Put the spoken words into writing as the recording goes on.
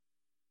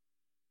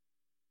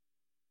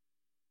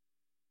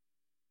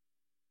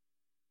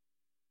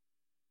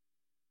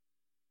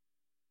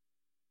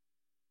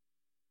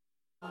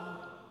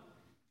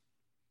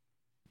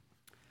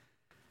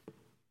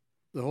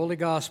The Holy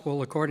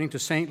Gospel according to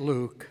St.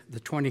 Luke, the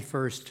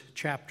 21st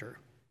chapter.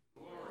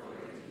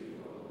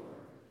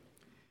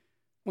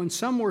 When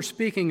some were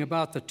speaking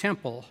about the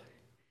temple,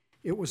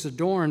 it was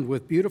adorned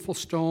with beautiful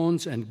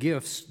stones and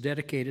gifts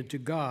dedicated to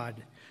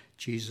God.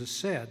 Jesus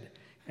said,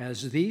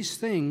 "As these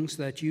things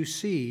that you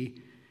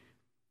see,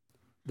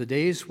 the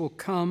days will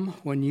come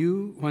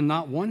when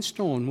not one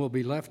stone will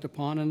be left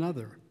upon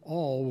another,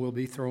 all will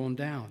be thrown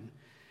down."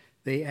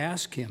 They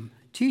asked him,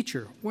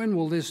 "Teacher, when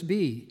will this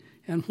be?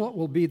 And what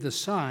will be the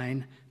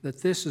sign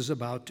that this is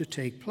about to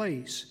take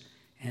place?"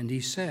 And he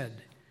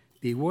said,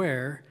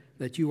 "Beware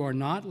that you are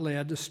not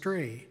led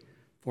astray,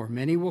 for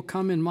many will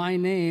come in my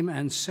name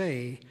and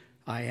say,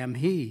 'I am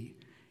he,'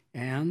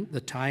 and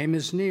the time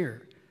is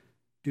near.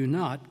 Do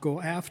not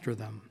go after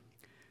them.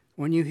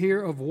 When you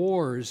hear of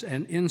wars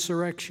and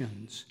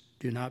insurrections,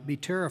 do not be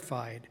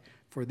terrified,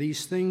 for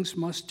these things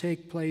must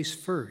take place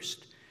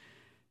first,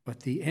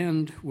 but the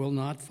end will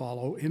not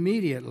follow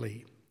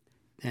immediately."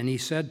 Then he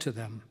said to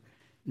them,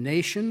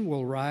 "Nation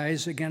will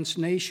rise against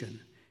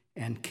nation,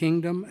 and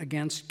kingdom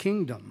against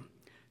kingdom.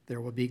 There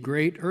will be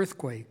great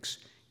earthquakes,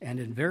 and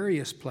in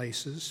various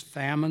places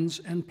famines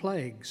and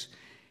plagues,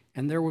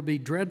 and there will be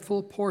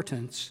dreadful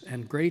portents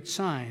and great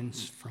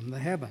signs from the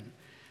heaven.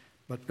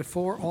 But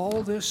before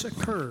all this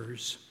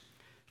occurs,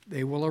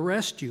 they will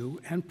arrest you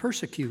and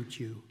persecute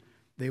you.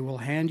 They will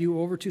hand you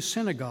over to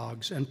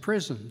synagogues and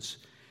prisons,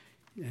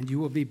 and you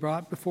will be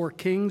brought before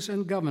kings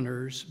and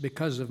governors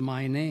because of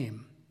my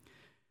name.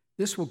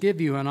 This will give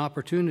you an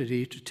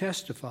opportunity to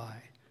testify,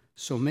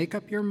 so make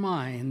up your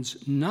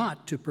minds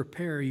not to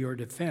prepare your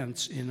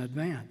defense in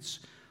advance,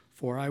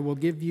 for I will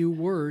give you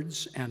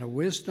words and a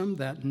wisdom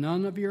that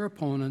none of your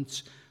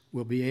opponents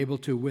will be able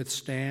to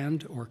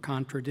withstand or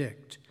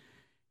contradict.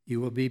 You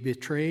will be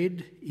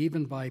betrayed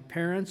even by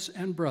parents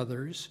and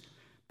brothers,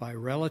 by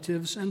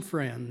relatives and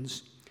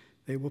friends.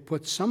 They will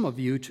put some of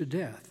you to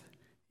death.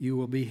 You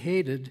will be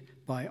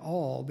hated by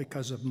all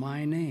because of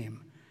my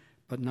name,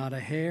 but not a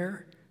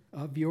hair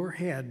of your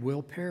head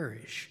will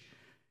perish.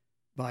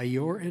 By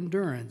your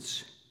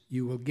endurance,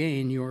 you will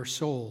gain your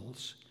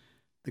souls."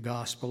 The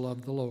Gospel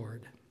of the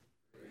Lord.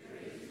 Praise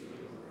to you,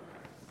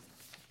 Lord.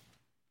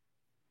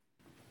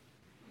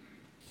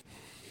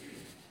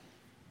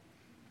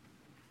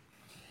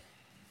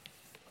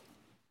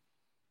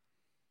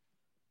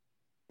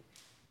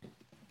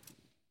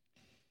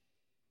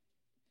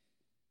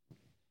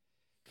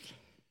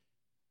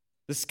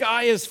 The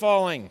sky is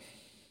falling.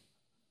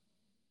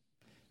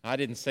 I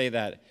didn't say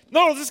that.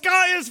 No, the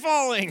sky is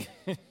falling.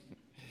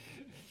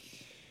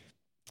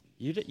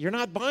 You're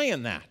not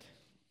buying that.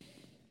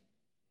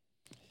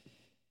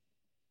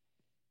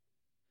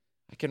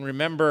 I can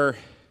remember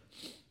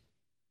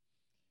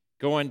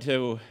going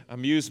to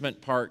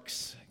amusement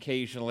parks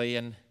occasionally,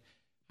 and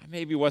I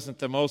maybe wasn't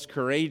the most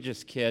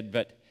courageous kid,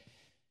 but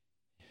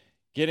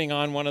getting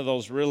on one of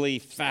those really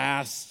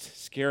fast,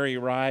 scary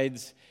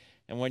rides,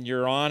 and when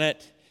you're on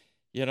it,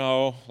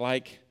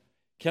 like,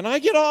 can I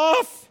get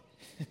off?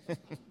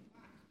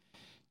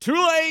 Too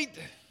late.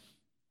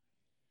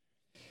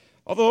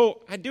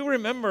 Although I do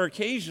remember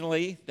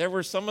occasionally there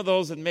were some of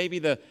those, and maybe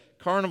the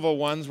carnival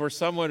ones, where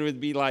someone would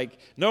be like,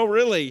 "No,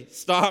 really,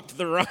 stop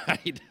the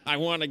ride. I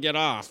want to get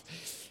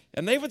off."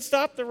 And they would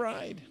stop the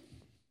ride.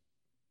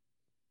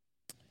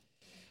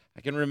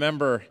 I can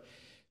remember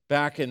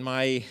back in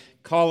my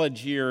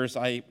college years,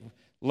 I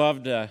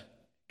loved a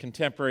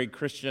contemporary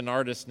Christian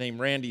artist named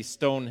Randy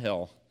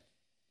Stonehill.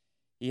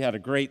 He had a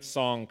great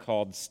song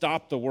called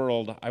 "Stop the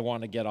World, I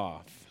Want to Get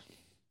Off."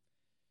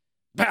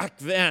 Back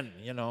then,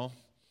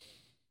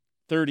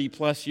 30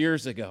 plus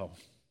years ago,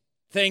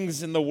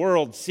 things in the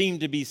world seemed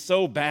to be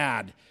so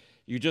bad,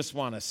 you just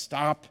want to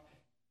stop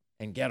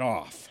and get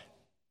off.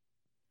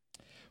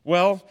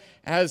 Well,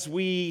 as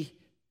we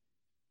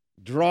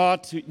draw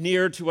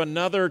near to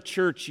another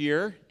church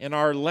year in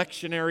our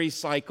lectionary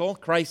cycle,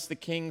 Christ the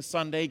King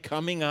Sunday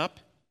coming up,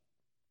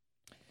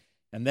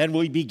 and then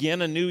we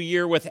begin a new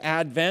year with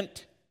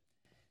Advent,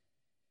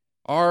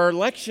 our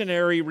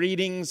lectionary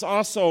readings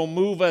also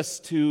move us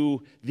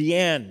to the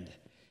end,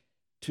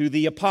 to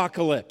the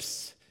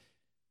apocalypse,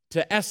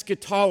 to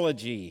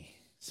eschatology.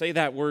 Say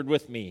that word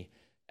with me.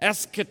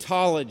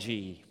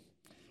 Eschatology.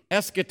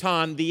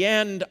 Eschaton, the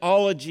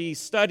end-ology,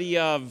 study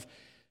of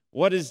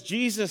what is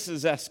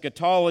Jesus'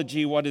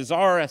 eschatology, what is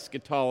our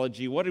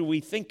eschatology, what do we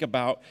think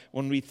about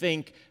when we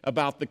think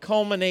about the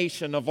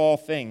culmination of all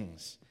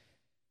things.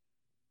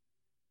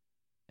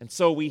 And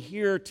so we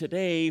hear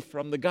today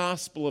from the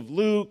Gospel of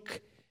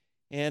Luke,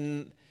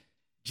 and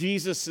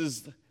Jesus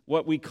is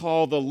what we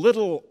call the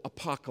little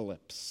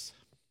apocalypse.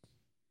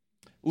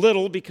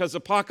 Little because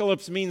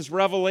apocalypse means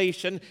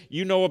revelation.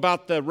 You know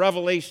about the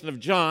revelation of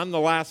John,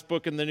 the last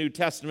book in the New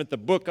Testament, the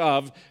book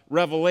of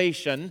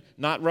Revelation,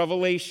 not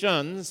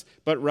revelations,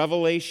 but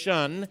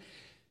revelation.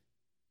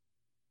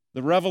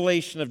 The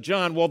revelation of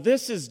John. Well,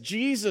 this is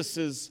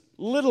Jesus'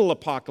 little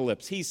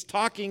apocalypse. He's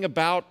talking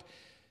about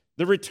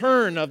the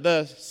return of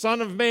the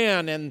Son of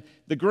Man and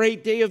the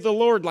great day of the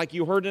Lord, like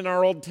you heard in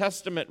our Old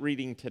Testament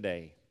reading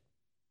today.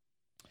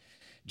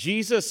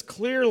 Jesus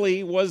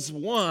clearly was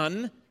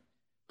one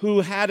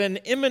who had an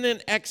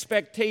imminent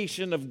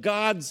expectation of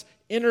God's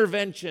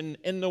intervention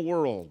in the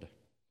world.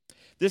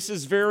 This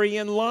is very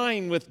in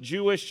line with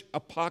Jewish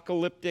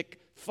apocalyptic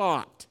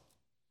thought.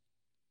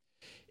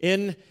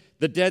 In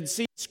the Dead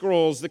Sea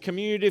Scrolls, the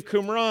community of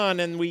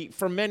Qumran, and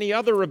from many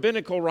other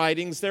rabbinical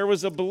writings, there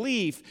was a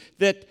belief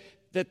that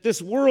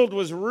this world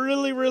was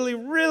really, really,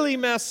 really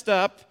messed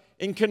up,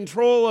 in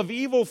control of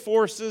evil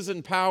forces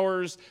and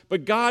powers,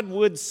 but God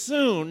would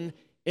soon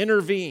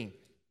intervene.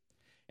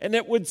 And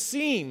it would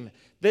seem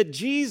that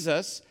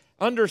Jesus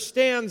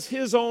understands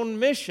his own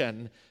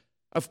mission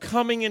of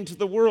coming into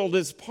the world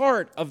as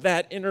part of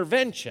that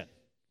intervention.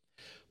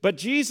 But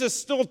Jesus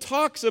still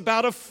talks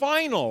about a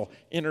final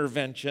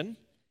intervention,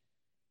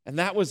 and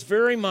that was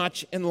very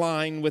much in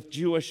line with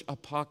Jewish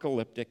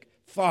apocalyptic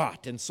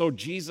thought. And so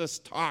Jesus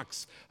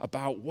talks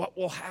about what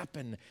will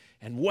happen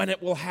and when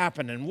it will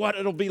happen and what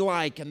it'll be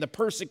like and the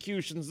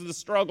persecutions and the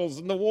struggles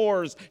and the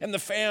wars and the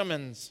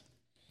famines.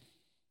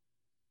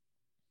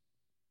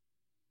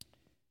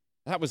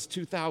 That was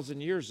 2,000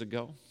 years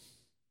ago.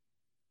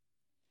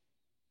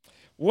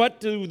 What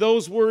do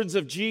those words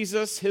of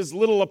Jesus, his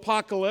little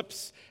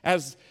apocalypse,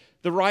 as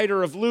the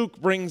writer of Luke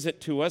brings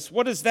it to us,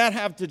 what does that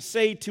have to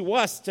say to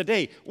us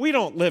today? We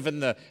don't live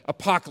in the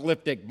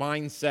apocalyptic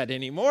mindset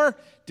anymore,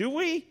 do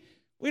we?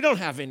 We don't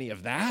have any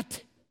of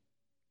that.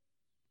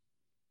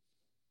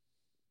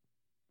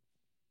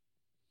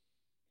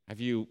 Have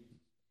you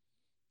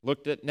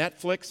looked at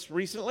Netflix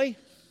recently?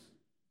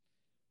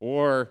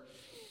 Or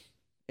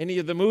any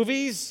of the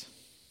movies?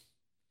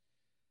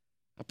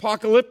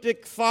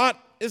 Apocalyptic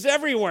thought is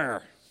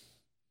everywhere.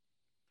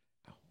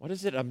 What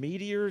is it? A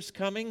meteor's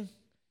coming?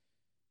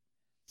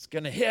 It's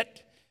going to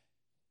hit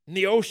in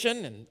the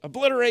ocean and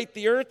obliterate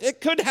the earth.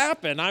 It could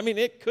happen. I mean,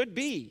 it could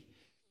be.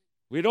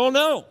 We don't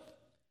know.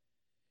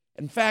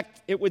 In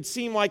fact, it would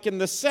seem like in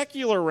the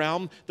secular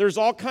realm, there's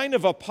all kind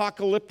of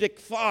apocalyptic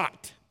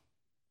thought.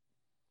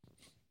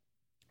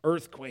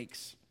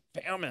 Earthquakes,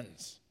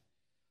 famines.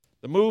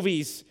 The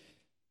movies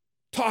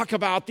talk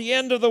about the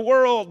end of the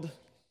world.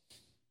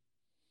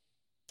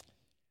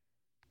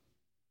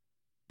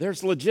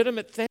 There's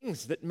legitimate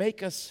things that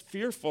make us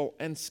fearful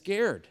and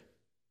scared.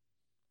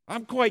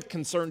 I'm quite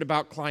concerned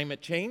about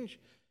climate change.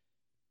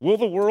 Will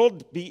the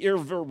world be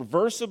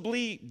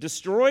irreversibly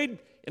destroyed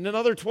in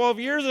another 12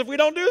 years if we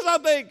don't do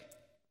something?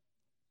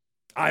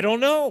 I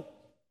don't know.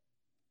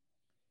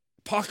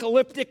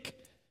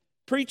 Apocalyptic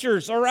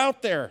preachers are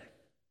out there.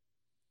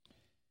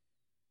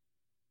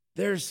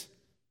 If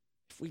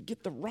we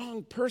get the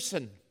wrong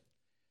person,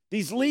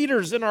 these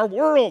leaders in our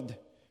world,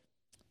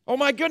 oh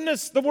my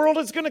goodness, the world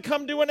is going to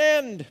come to an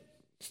end.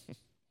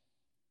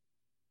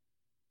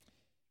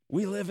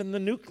 We live in the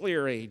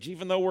nuclear age,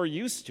 even though we're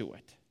used to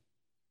it.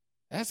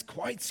 That's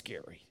quite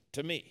scary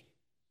to me.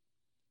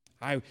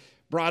 I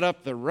brought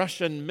up the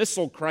Russian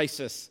missile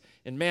crisis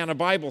in a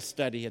Bible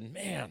study, and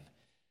man,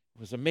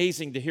 it was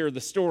amazing to hear the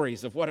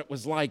stories of what it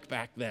was like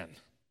back then.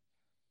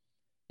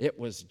 It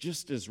was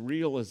just as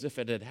real as if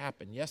it had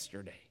happened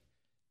yesterday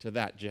to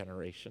that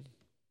generation.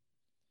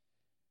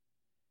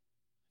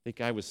 I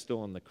think I was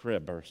still in the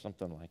crib or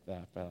something like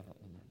that, but I don't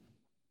remember.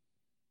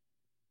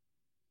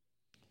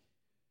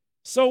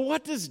 So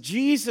what does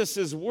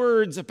Jesus'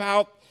 words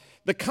about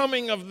the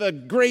coming of the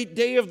great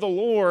day of the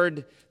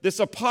Lord, this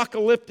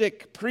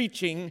apocalyptic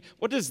preaching,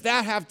 what does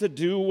that have to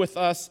do with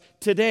us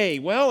today?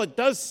 Well, it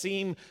does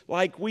seem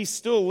like we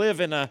still live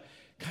in a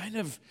kind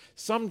of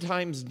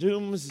sometimes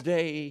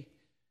doomsday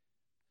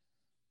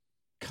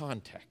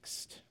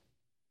context.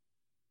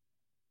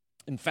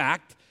 In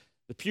fact,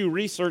 the Pew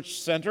Research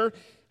Center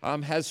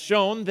has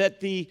shown that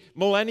the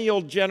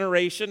millennial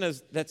generation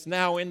that's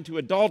now into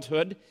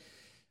adulthood,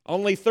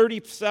 only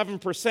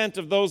 37%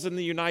 of those in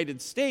the United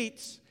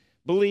States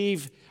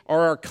believe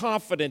or are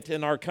confident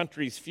in our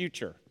country's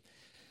future.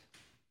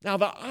 Now,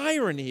 the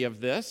irony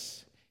of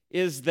this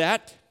is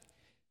that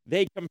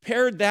they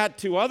compared that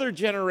to other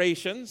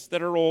generations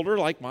that are older,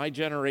 like my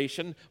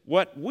generation,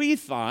 what we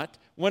thought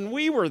when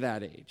we were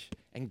that age.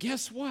 And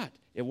guess what?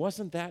 It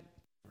wasn't that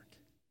different.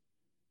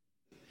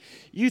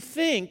 You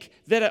think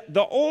that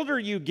the older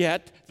you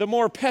get, the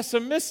more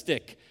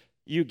pessimistic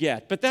you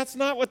get. But that's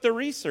not what the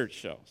research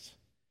shows.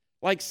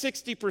 Like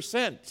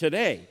 60%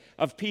 today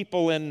of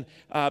people in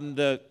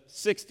the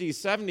 60s,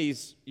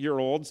 70s year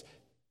olds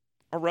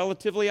are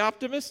relatively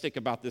optimistic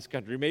about this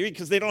country. Maybe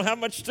because they don't have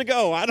much to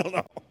go. I don't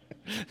know.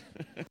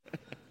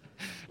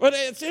 But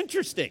it's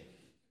interesting.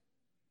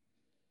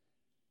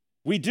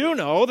 We do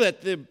know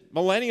that the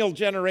millennial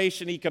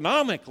generation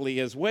economically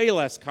is way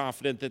less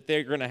confident that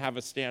they're going to have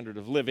a standard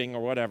of living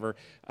or whatever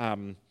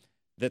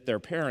that their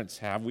parents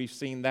have. We've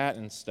seen that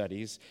in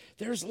studies.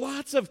 There's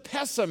lots of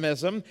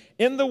pessimism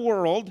in the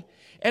world,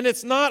 and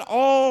it's not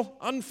all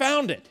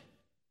unfounded.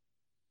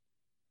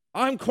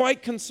 I'm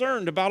quite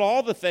concerned about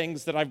all the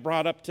things that I've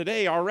brought up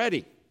today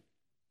already.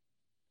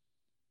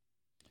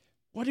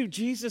 What do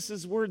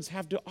Jesus' words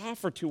have to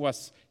offer to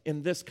us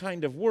in this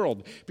kind of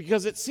world?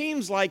 Because it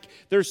seems like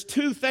there's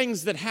two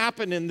things that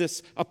happen in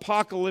this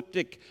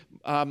apocalyptic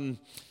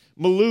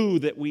milieu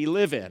that we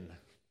live in.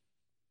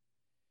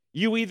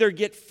 You either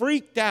get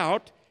freaked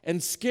out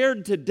and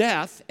scared to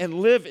death and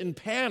live in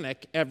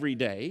panic every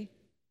day.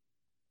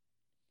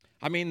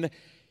 I mean,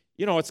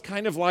 it's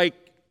kind of like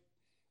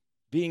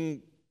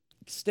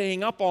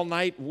staying up all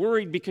night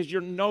worried because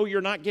you're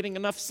not getting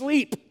enough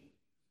sleep.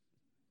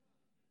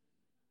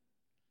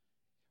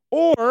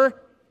 Or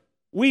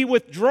we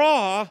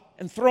withdraw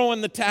and throw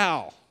in the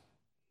towel.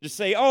 Just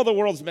say, oh, the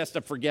world's messed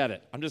up, forget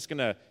it. I'm just going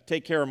to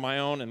take care of my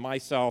own and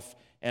myself,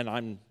 and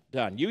I'm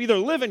done. You either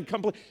live in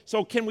complete...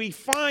 So can we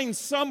find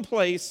some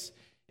place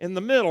in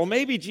the middle?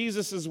 Maybe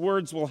Jesus'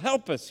 words will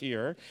help us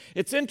here.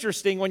 It's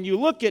interesting when you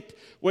look at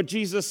what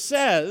Jesus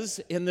says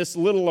in this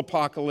little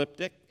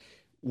apocalyptic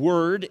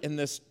word in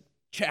this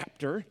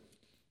chapter.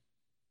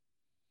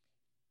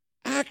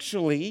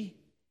 Actually,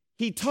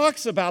 he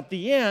talks about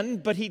the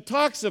end, but he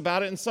talks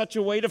about it in such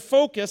a way to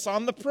focus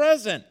on the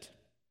present.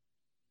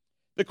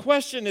 The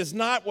question is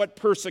not what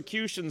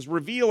persecutions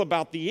reveal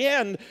about the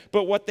end,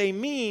 but what they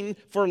mean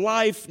for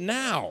life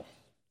now.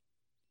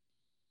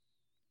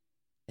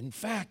 In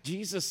fact,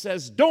 Jesus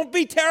says, don't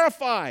be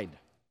terrified.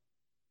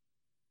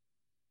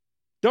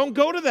 Don't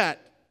go to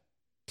that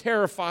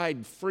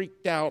terrified,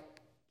 freaked out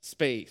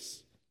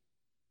space.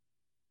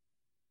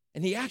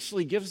 And he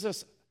actually gives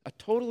us a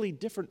totally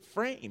different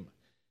frame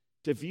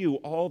to view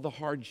all the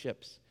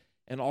hardships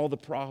and all the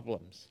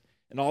problems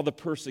and all the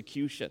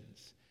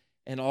persecutions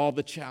and all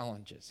the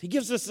challenges. He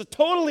gives us a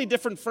totally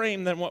different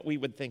frame than what we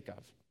would think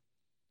of.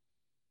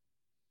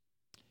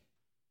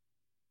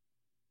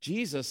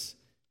 Jesus,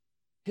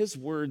 his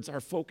words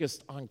are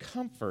focused on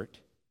comfort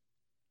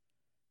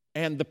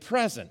and the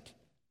present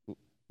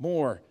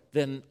more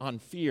than on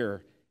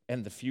fear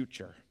and the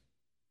future.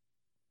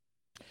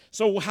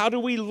 So how do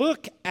we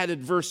look at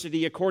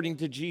adversity according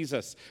to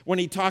Jesus when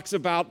he talks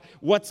about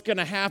what's going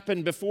to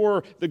happen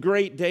before the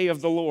great day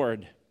of the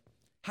Lord?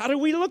 How do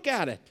we look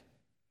at it?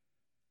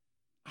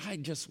 I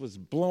just was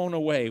blown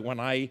away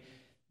when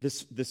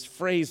this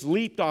phrase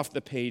leaped off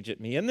the page at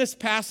me. In this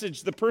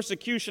passage, the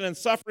persecution and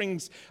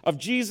sufferings of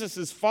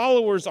Jesus'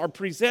 followers are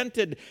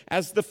presented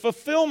as the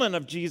fulfillment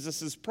of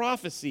Jesus'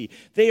 prophecy.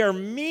 They are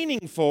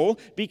meaningful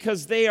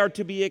because they are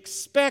to be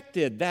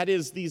expected, that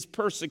is, these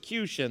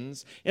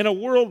persecutions, in a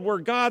world where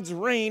God's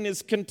reign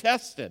is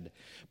contested.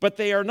 But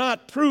they are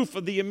not proof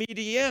of the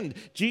immediate end.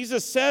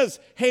 Jesus says,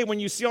 hey, when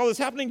you see all this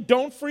happening,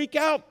 don't freak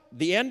out.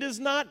 The end is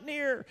not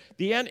near.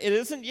 The end, it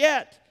isn't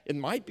yet. It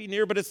might be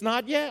near, but it's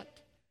not yet.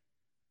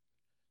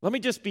 Let me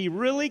just be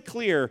really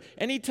clear.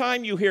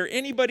 Anytime you hear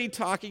anybody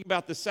talking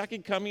about the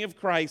second coming of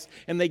Christ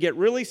and they get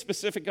really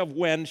specific of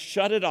when,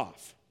 shut it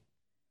off.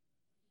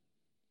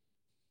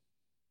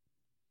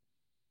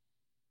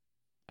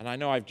 And I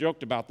know I've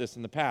joked about this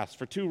in the past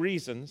for two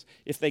reasons.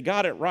 If they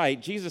got it right,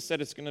 Jesus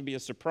said it's going to be a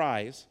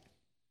surprise.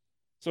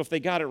 So if they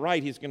got it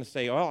right, he's going to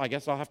say, well, I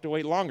guess I'll have to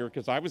wait longer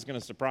because I was going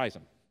to surprise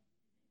them.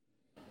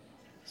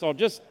 So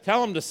just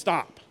tell them to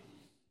stop.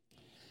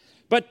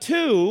 But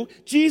two,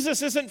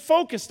 Jesus isn't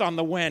focused on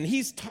the when.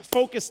 He's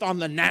focused on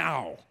the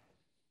now.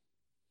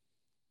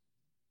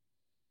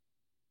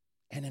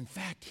 And in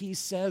fact, he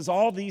says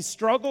all these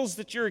struggles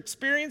that you're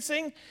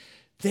experiencing,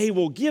 they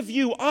will give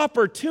you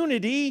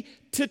opportunity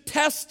to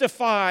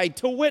testify,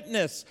 to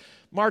witness.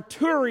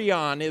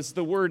 Martyrion is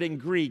the word in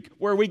Greek,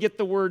 where we get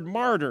the word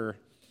martyr.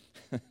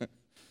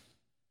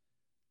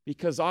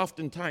 Because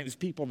oftentimes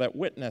people that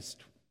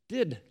witnessed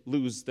did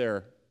lose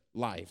their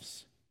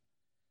lives.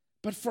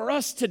 But for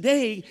us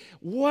today,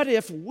 what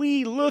if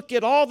we look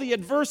at all the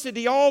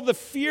adversity, all the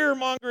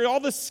fear-mongering,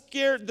 all the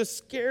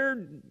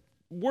scared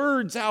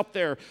words out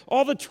there,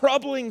 all the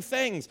troubling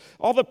things,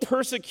 all the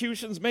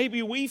persecutions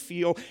maybe we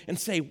feel, and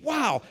say,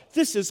 wow,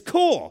 this is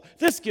cool.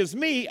 This gives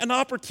me an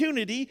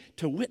opportunity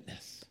to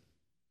witness.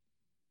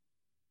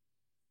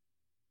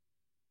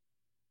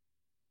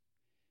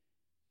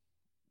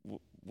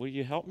 Will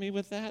you help me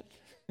with that?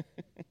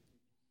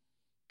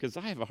 Because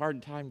I have a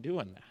hard time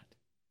doing that.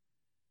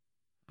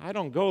 I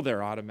don't go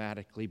there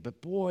automatically,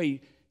 but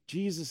boy,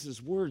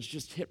 Jesus' words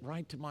just hit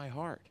right to my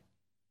heart.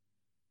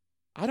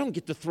 I don't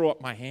get to throw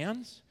up my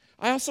hands.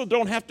 I also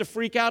don't have to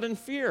freak out in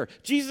fear.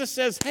 Jesus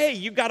says, hey,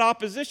 you got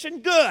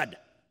opposition? Good.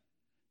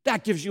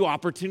 That gives you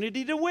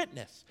opportunity to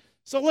witness.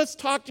 So let's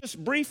talk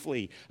just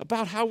briefly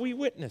about how we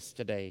witness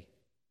today.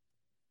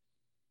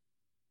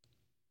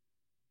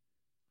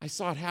 I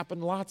saw it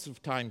happen lots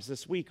of times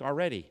this week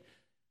already.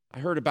 I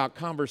heard about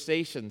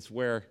conversations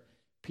where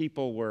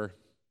people were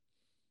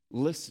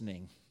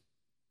listening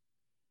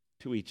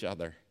to each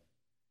other.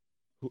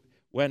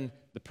 When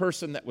the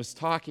person that was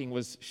talking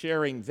was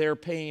sharing their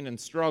pain and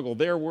struggle,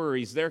 their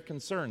worries, their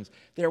concerns,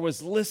 there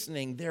was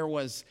listening, there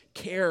was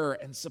care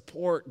and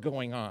support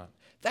going on.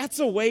 That's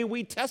a way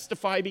we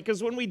testify,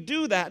 because when we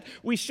do that,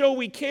 we show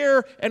we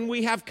care and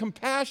we have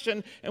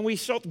compassion and we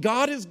show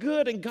God is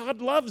good and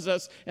God loves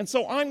us, and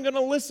so I'm going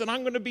to listen,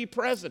 I'm going to be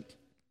present.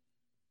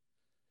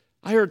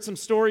 I heard some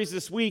stories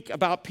this week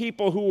about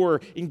people who were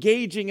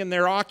engaging in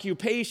their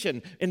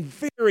occupation in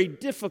very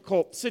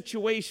difficult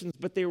situations,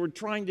 but they were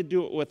trying to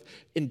do it with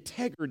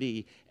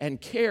integrity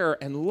and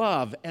care and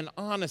love and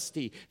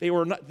honesty. They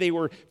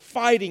were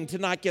fighting to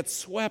not get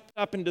swept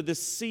up into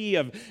this sea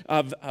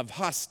of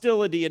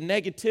hostility and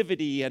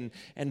negativity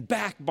and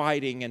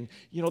backbiting and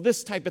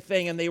this type of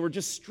thing. And they were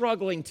just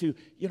struggling to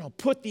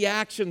put the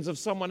actions of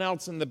someone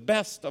else in the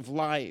best of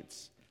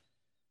lights.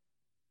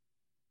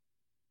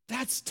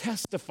 That's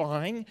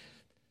testifying.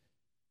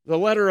 The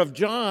letter of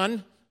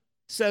John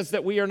says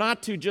that we are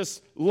not to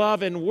just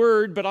love in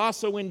word, but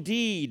also in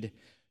deed.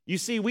 You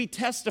see, we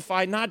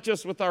testify not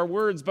just with our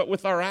words, but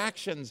with our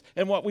actions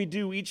and what we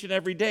do each and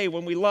every day.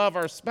 When we love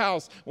our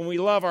spouse, when we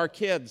love our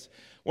kids,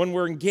 when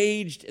we're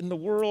engaged in the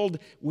world,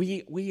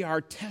 we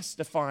are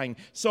testifying.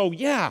 So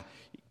yeah,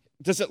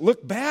 does it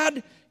look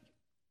bad?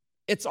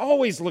 It's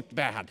always looked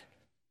bad.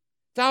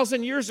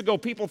 1,000 years ago,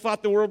 people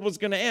thought the world was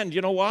going to end.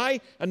 You know why?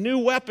 A new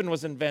weapon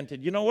was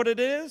invented. You know what it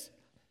is?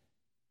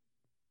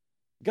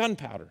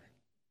 Gunpowder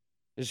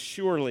is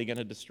surely going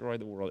to destroy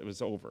the world. It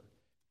was over.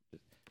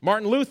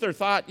 Martin Luther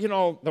thought,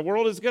 the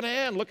world is going to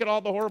end. Look at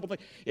all the horrible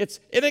things.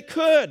 And it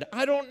could.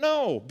 I don't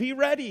know. Be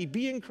ready.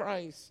 Be in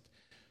Christ.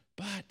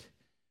 But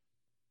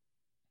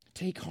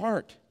take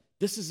heart.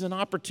 This is an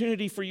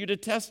opportunity for you to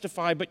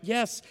testify. But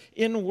yes,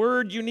 in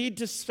word, you need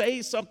to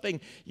say something.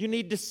 You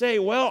need to say,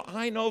 well,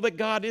 I know that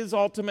God is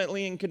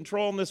ultimately in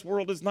control and this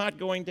world is not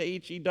going to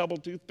H-E double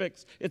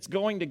toothpicks. It's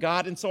going to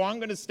God, and so I'm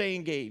going to stay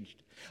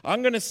engaged.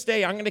 I'm going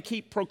to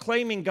keep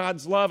proclaiming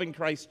God's love in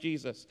Christ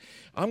Jesus.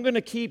 I'm going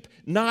to keep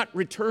not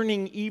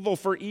returning evil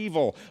for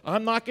evil.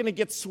 I'm not going to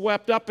get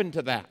swept up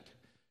into that.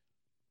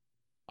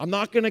 I'm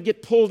not going to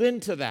get pulled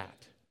into that.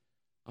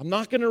 I'm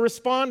not going to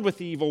respond with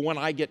evil when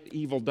I get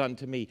evil done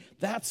to me.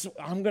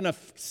 I'm going to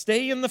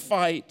stay in the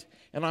fight,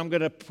 and I'm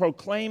going to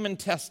proclaim and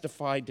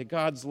testify to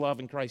God's love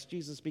in Christ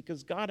Jesus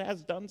because God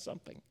has done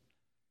something.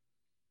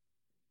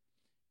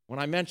 When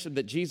I mentioned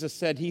that Jesus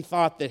said he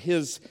thought that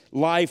his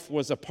life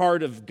was a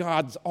part of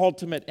God's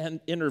ultimate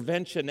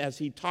intervention as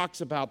he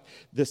talks about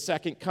the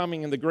second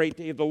coming and the great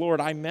day of the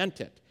Lord, I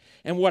meant it.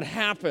 And what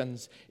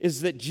happens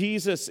is that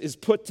Jesus is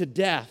put to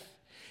death,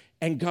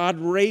 and God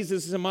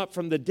raises him up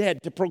from the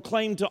dead to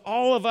proclaim to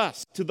all of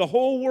us, to the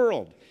whole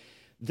world,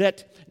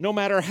 that no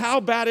matter how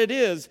bad it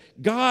is,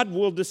 God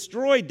will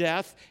destroy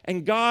death,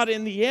 and God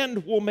in the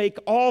end will make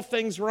all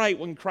things right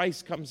when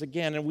Christ comes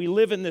again. And we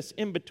live in this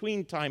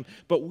in-between time,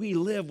 but we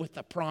live with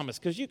the promise.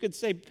 Because you could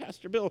say,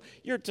 Pastor Bill,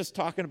 you're just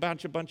talking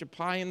about a bunch of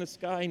pie in the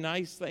sky,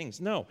 nice things.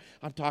 No,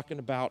 I'm talking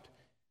about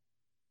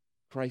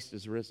Christ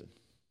is risen.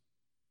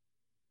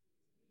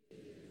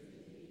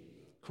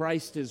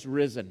 Christ is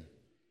risen.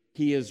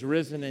 He is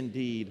risen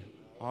indeed.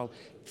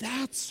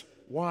 That's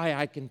why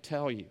I can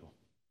tell you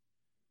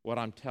what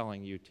I'm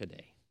telling you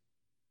today.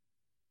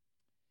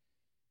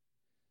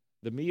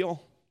 The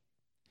meal,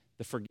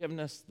 the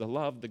forgiveness, the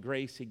love, the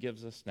grace he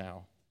gives us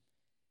now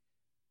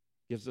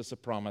gives us a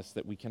promise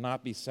that we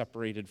cannot be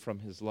separated from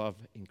his love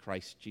in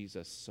Christ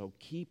Jesus. So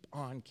keep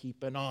on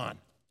keeping on.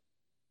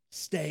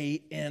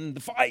 Stay in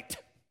the fight.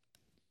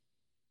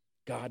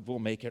 God will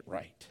make it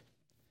right.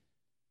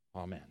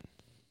 Amen.